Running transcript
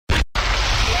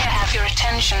have your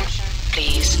attention,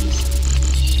 please?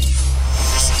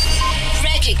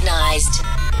 Recognized.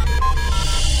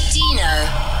 Dino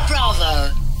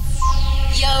Bravo.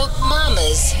 Yo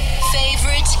Mama's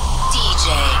favorite DJ.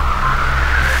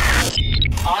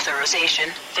 Authorization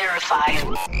verified.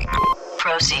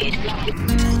 Proceed.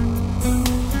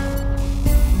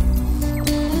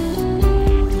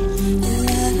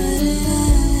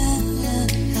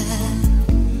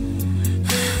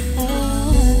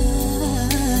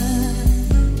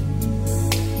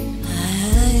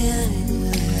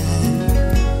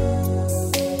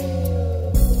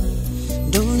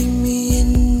 Don't leave me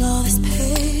in all this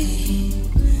pain.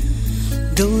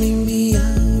 Don't leave me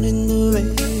out in the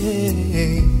rain.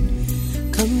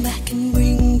 Come back and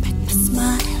bring back my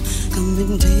smile. Come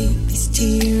and take these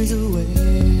tears away.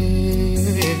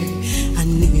 I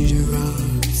need your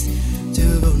arms to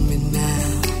hold me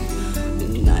now. The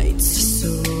nights are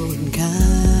so unkind.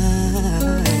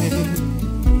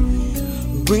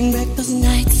 Bring back those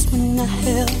nights when I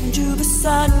held you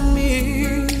beside me.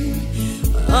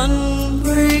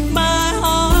 Unbreak my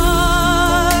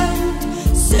heart.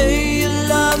 Say you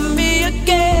love me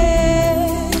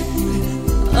again.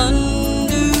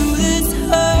 Undo this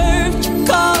hurt you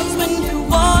caused when you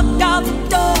walked out the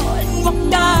door and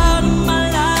walked out of my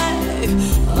life.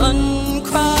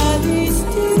 Uncry these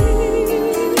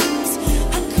tears.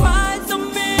 I cried so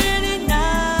many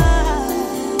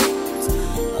nights.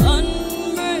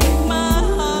 Unbreak my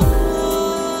heart.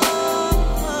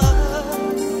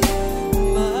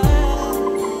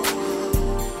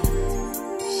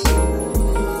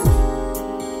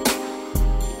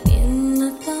 In the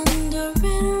thunder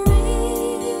and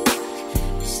rain,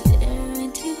 you stare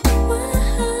into my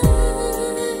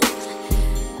eyes.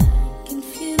 I can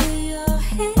feel your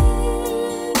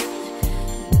hand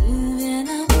moving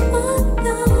up my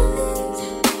thighs,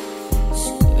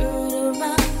 skirt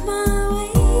around my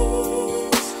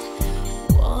waist,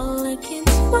 wall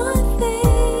against my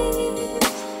face.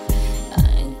 I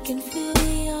can feel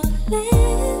your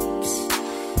lips.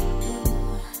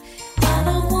 I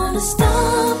don't wanna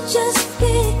stop just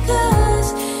because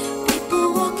people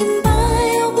walking by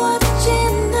are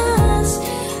watching us.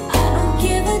 I don't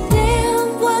give a damn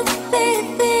what they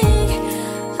think.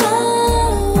 I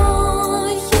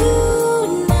want you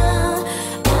now.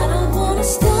 I don't wanna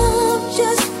stop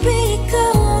just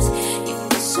because you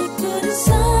feel so good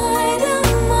inside of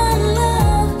my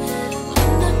love.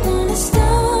 I'm not gonna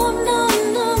stop, no,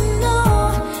 no, no.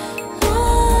 I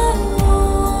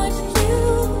want you,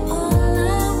 all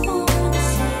I wanna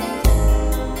say.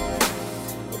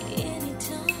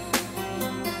 Anytime,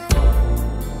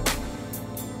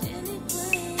 any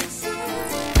place.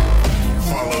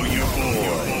 Follow your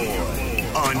boy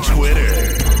on Twitter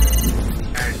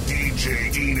at DJ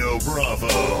Dino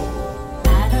Bravo. I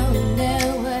don't know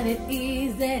what it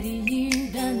is that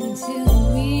you've done to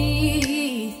me,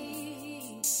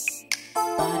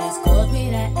 but it's caused me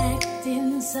to act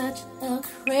in such a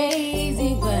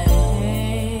crazy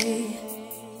way.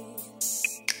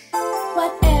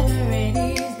 Whatever it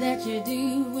is that you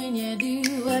do when you do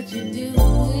what you're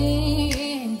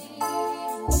doing,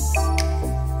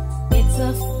 it's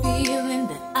a feeling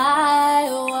that I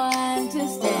want to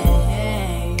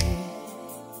stay.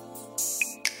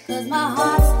 'Cause my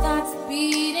heart starts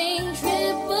beating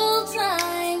triple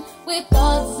time with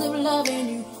thoughts of loving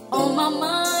you on my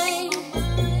mind.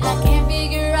 I can't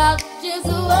figure out just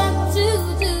what to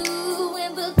do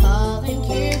when the calling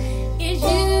here is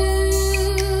you.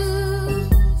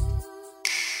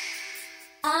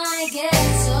 I get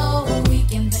so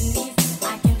weak in the knees,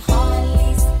 I can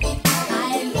hardly speak.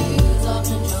 I lose all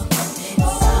control.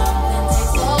 It's something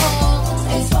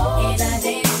takes hold in a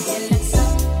day. You look so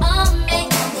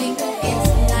amazing. It's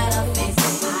not a face.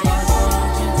 I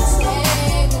want you to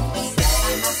stay with me.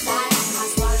 I must die, I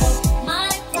must swallow my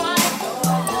pride.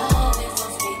 Oh, our love is so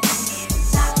sweet.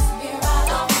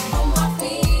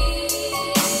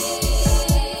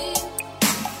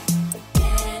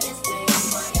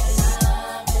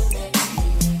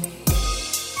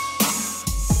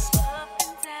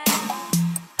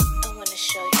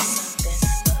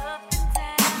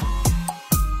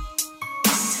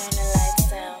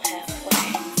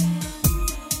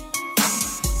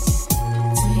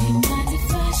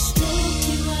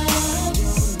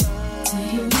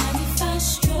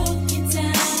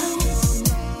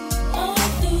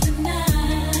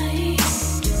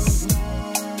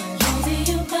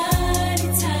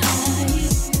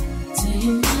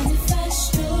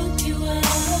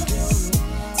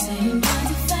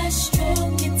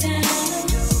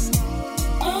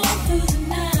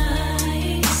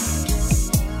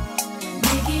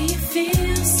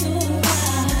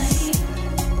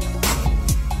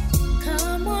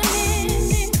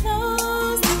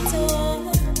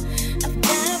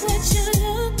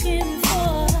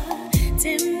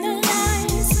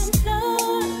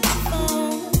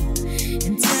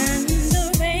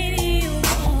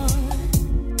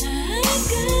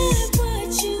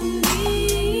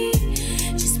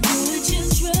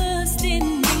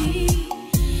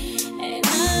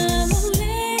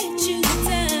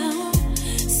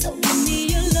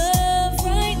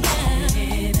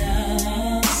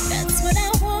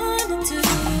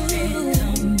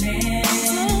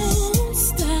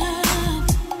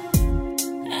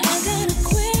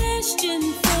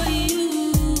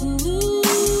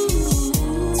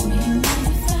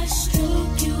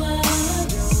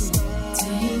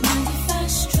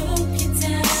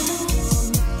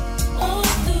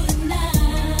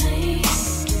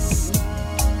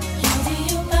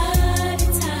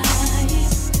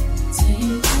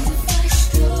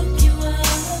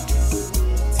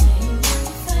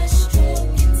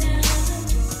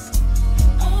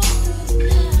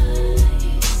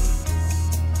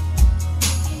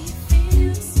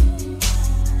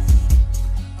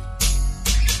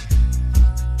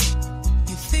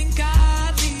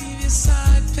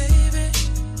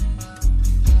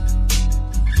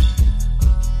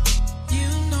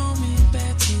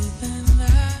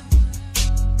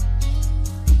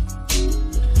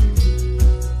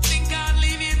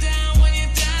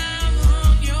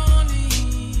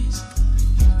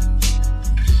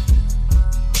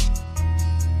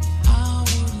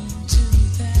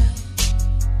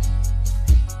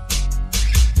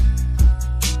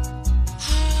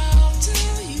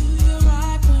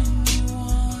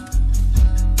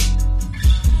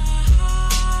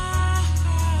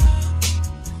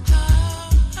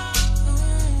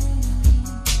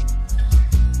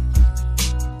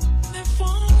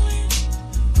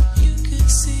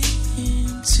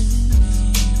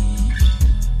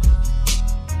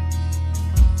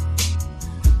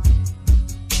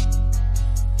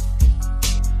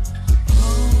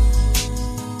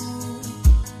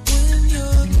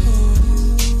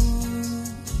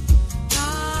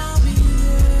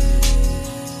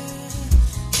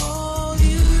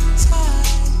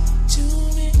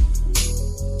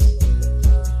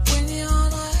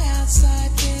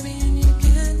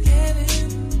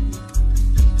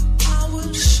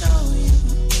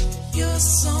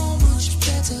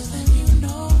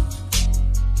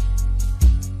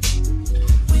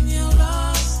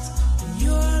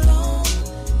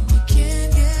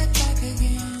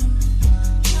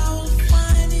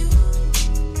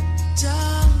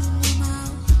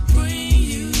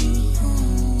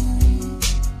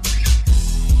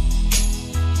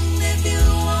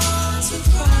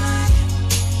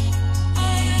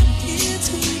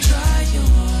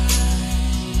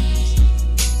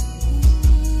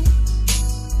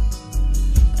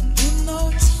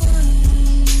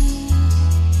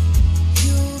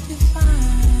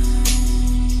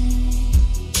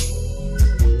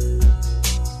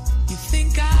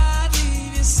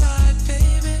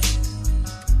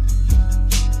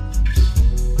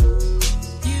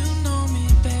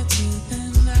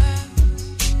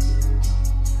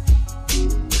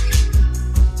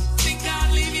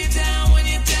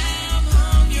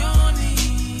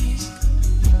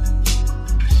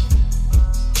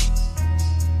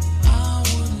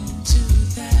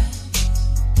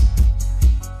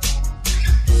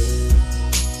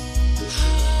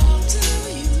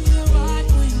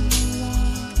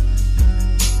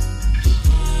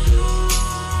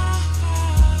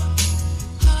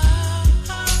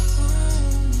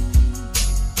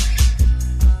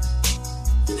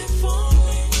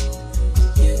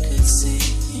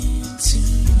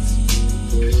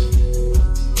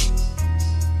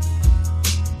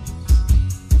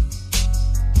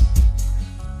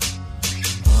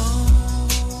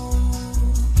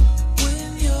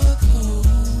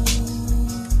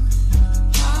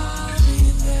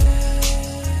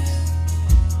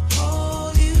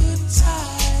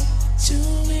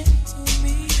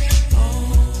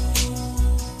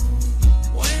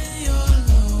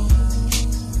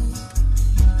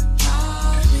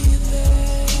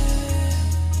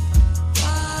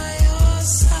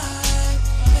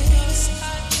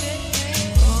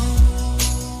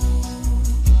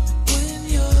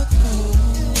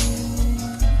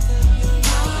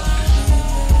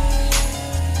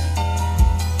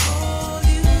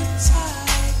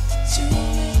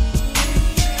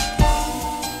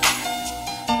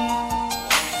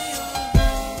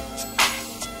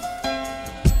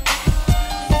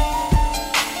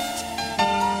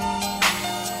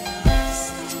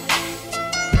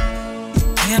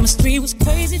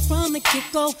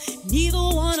 go. Neither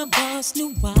one of us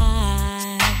knew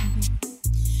why.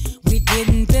 We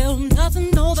didn't build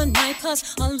nothing overnight, 'cause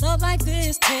a love like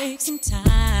this takes some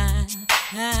time.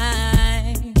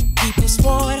 People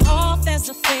swore it off as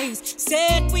a phase,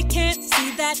 said we can't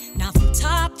see that. Now from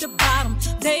top to bottom,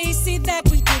 they see that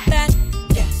we did that.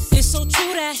 Yes, it's so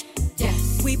true that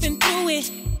we've been through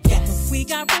it. Yes, we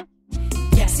got.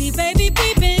 Yes, see, baby,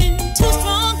 we've been too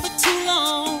strong for too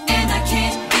long, and I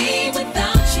can't be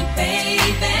without you,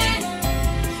 baby.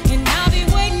 And I'll be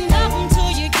waiting up until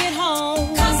you get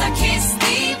home, 'cause I can't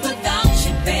sleep without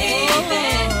you, baby.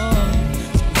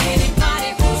 Anybody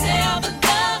who's ever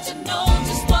loved you knows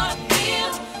just what I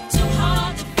feel. Too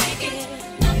hard to fake it,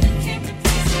 nothing can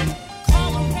replace it.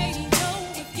 Call a radio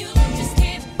if you just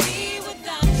can't be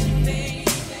without you,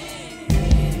 baby.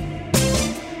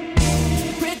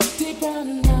 Pretty brown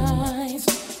eyes,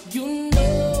 you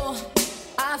know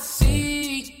I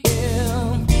see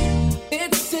him.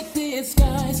 It's a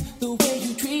disguise, the way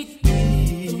you treat me.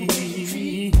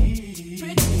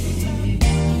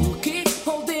 You keep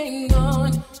holding on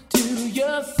to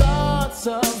your thoughts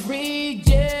of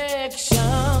rejection.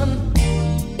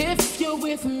 If you're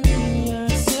with me, you're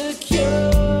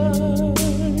secure.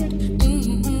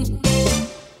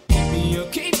 You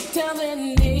keep telling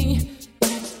me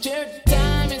that your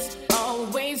time is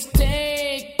always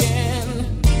taken.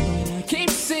 Keep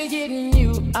seeing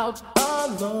you out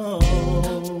alone.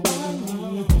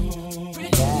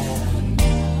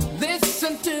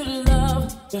 Listen to love,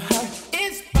 the heart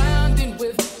is pounding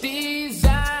with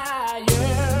desire,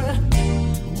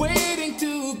 waiting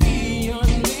to be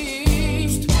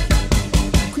unleashed.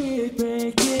 Quit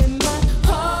breaking my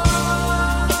heart,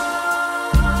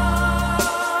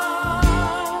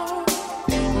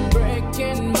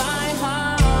 breaking my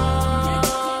heart,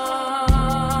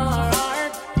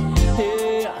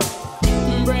 yeah,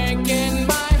 breaking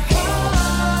my heart,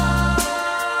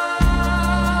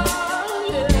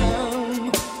 yeah,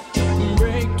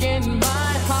 breaking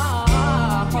my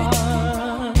heart,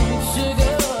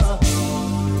 sugar,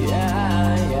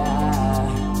 yeah.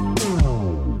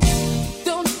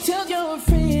 Don't tell your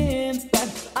friends that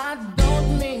I don't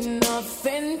mean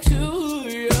nothing to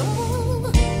you.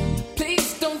 Please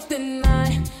don't deny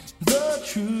the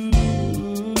truth.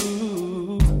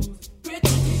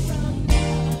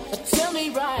 Tell me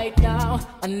right now,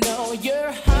 I know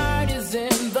your heart is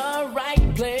in the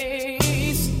right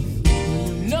place.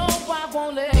 You know I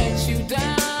won't let you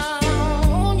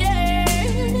down, yeah.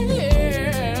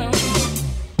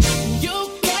 You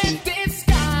can't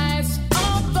disguise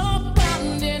all the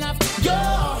pounding of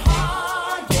your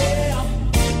heart, yeah.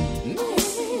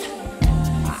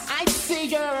 I see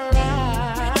your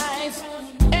eyes,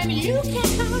 and you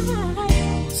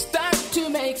can start to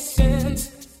make sense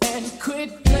and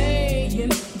quit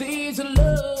playing these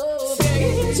love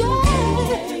games.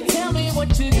 Tell me what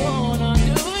you're gonna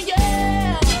do,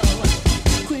 yeah.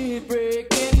 Quit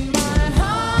breaking my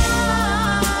heart,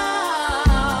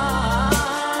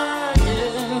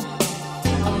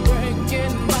 yeah. I'm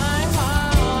breaking my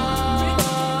heart,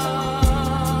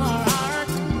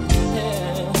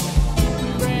 yeah.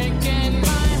 Breaking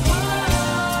my heart,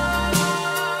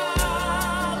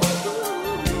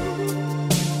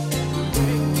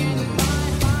 breaking my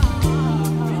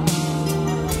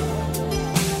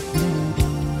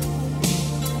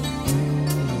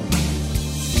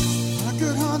I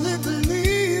could hardly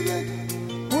believe it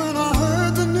when I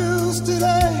heard the news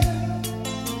today.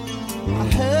 I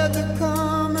had to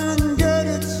come and get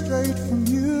it straight from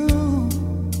you.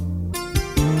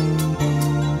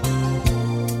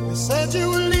 They said you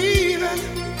were leaving,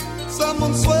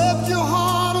 someone swept your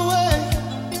heart away.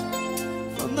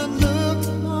 From the look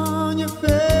on your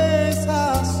face,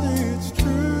 I see it's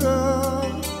true.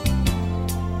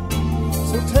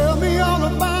 So tell me all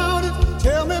about it.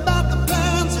 Tell me about the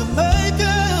plans you're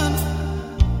making.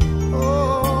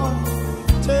 Oh,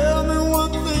 tell me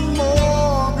one thing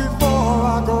more before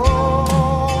I go.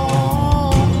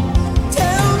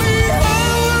 Tell me,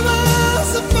 how am I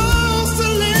supposed to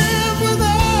live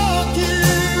without you?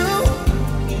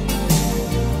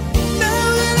 Now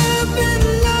that I've been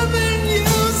loving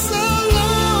you so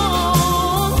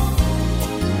long,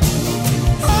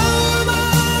 how am I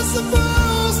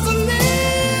supposed to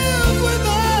live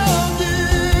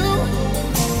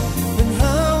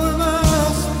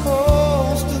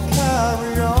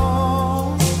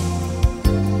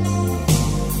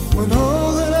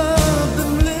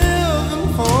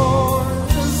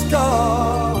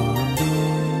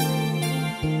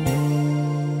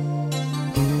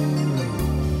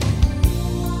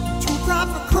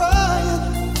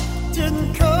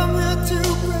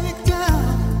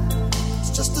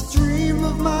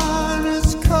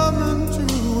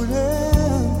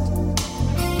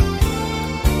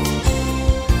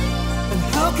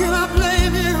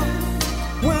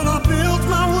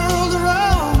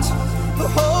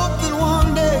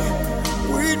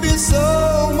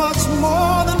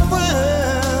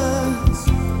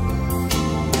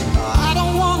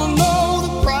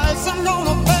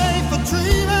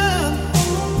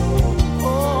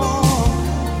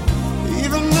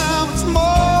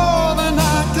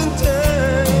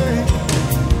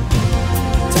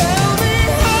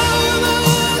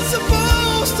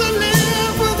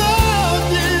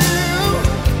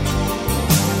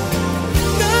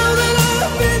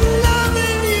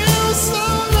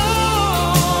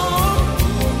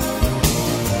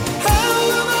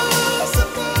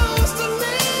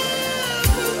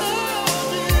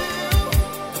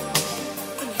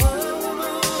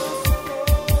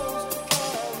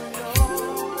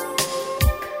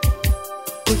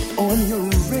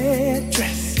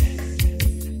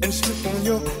and slip on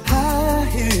your high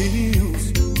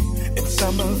heels and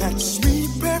some of that sweet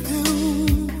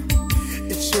perfume.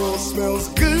 It sure smells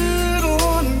good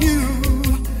on you.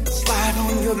 Slide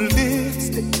on your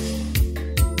lipstick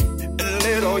and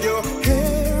let all your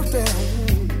hair down.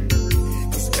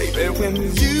 'Cause baby, when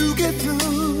you get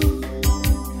through,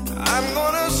 I'm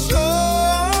gonna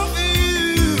show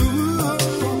you.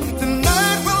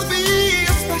 Tonight will be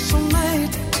a special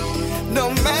night, no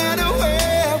matter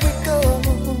where we go.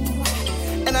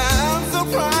 And I'm so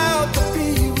proud to be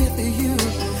with you.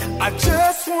 I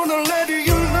just wanna let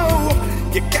you know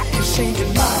you got me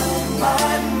singing my.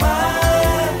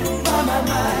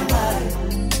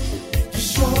 You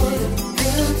sure look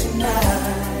good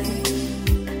tonight,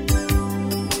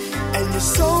 and you're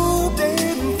so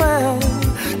damn fine.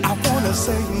 I wanna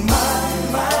say my.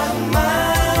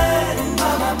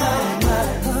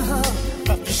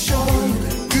 You sure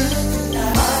look good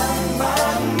tonight.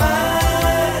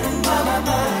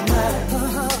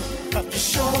 You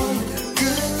sure look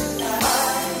good tonight.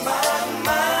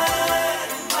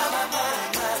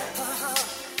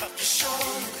 You sure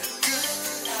look good.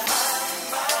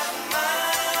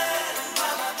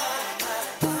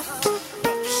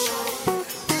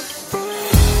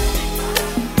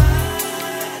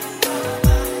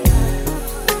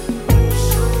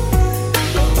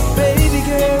 Baby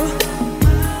girl,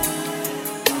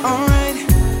 alright.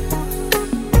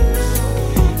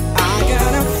 I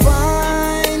gotta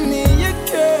find me a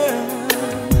girl.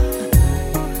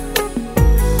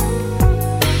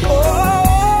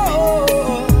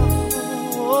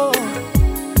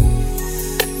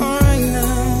 Alright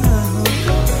now.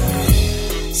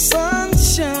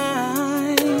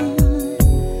 Sunshine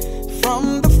from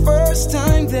the first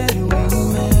time that we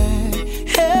met.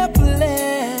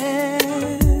 Helpless,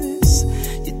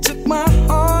 you took my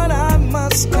heart, I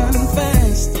must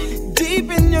confess. Deep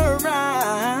in your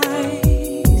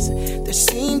eyes, there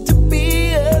seemed to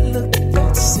be a look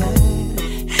that said,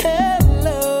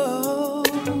 hello.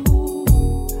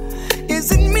 Is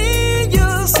it me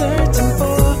you're searching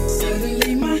for?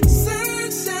 Suddenly my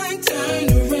sunshine turned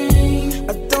to rain.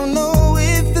 I don't know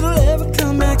if it'll ever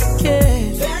come back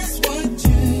again. That's what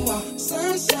you are,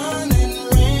 sunshine and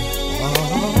rain.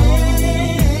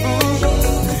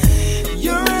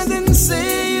 Your eyes didn't say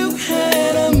you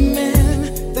had a man.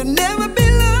 There'll never be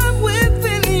love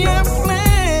within your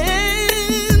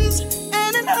plans,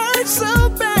 and it hurts so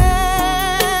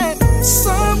bad.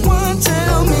 Someone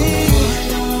tell me.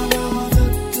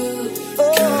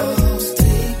 Girls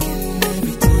taking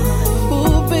every time.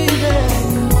 Oh, baby.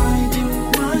 Why do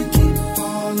I keep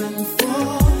falling for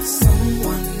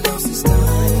someone else's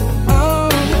time? Oh,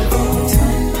 every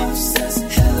time love says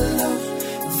hello,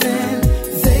 then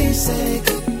they say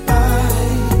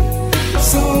goodbye.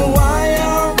 So why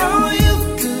are all you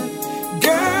good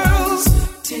girls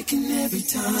taking every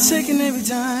time? Taking every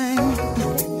time.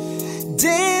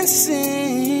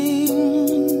 Dancing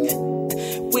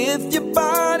with your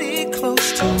body close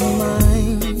to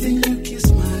mine. Then you kiss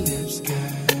my lips,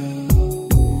 girl.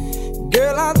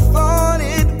 Girl, I thought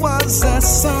it was a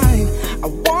sign. I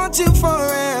want you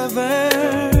forever,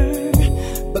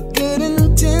 but good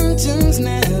intentions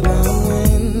never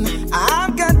win.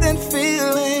 I've got that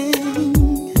feeling.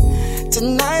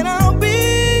 Tonight I'll be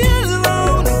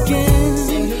alone again.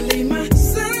 Suddenly my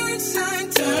sunshine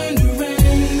turned to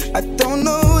rain. I don't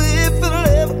know if it'll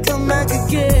ever come back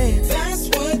again. That's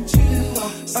what you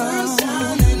are,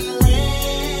 sunshine and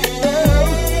rain.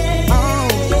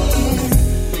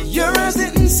 Your eyes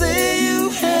didn't say you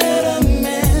had a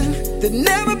man. There'd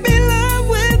never be love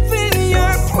within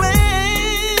your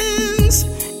plans,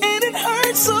 and it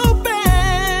hurts so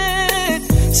bad.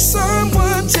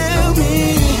 Someone tell me.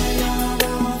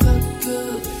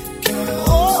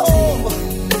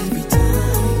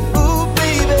 Oh,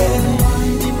 baby.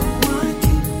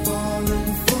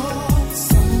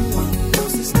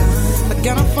 I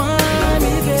gotta find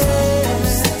me again.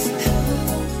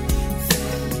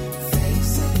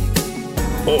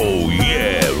 Oh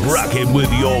yeah, rockin'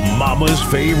 with your mama's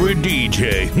favorite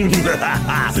DJ,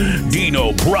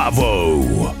 Dino Bravo.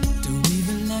 Don't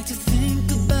even like to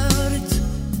think about it.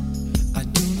 I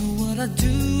don't know what I'd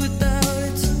do without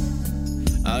it.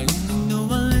 I only know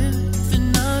I live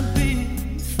and I'd be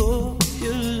for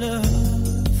your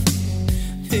love.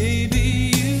 Baby,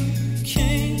 you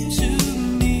came to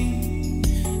me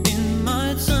in my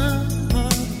time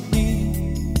of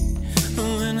need.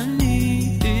 When I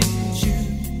needed you,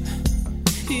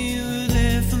 you were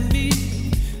there for me.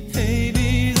 Baby,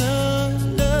 the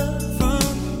love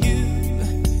from you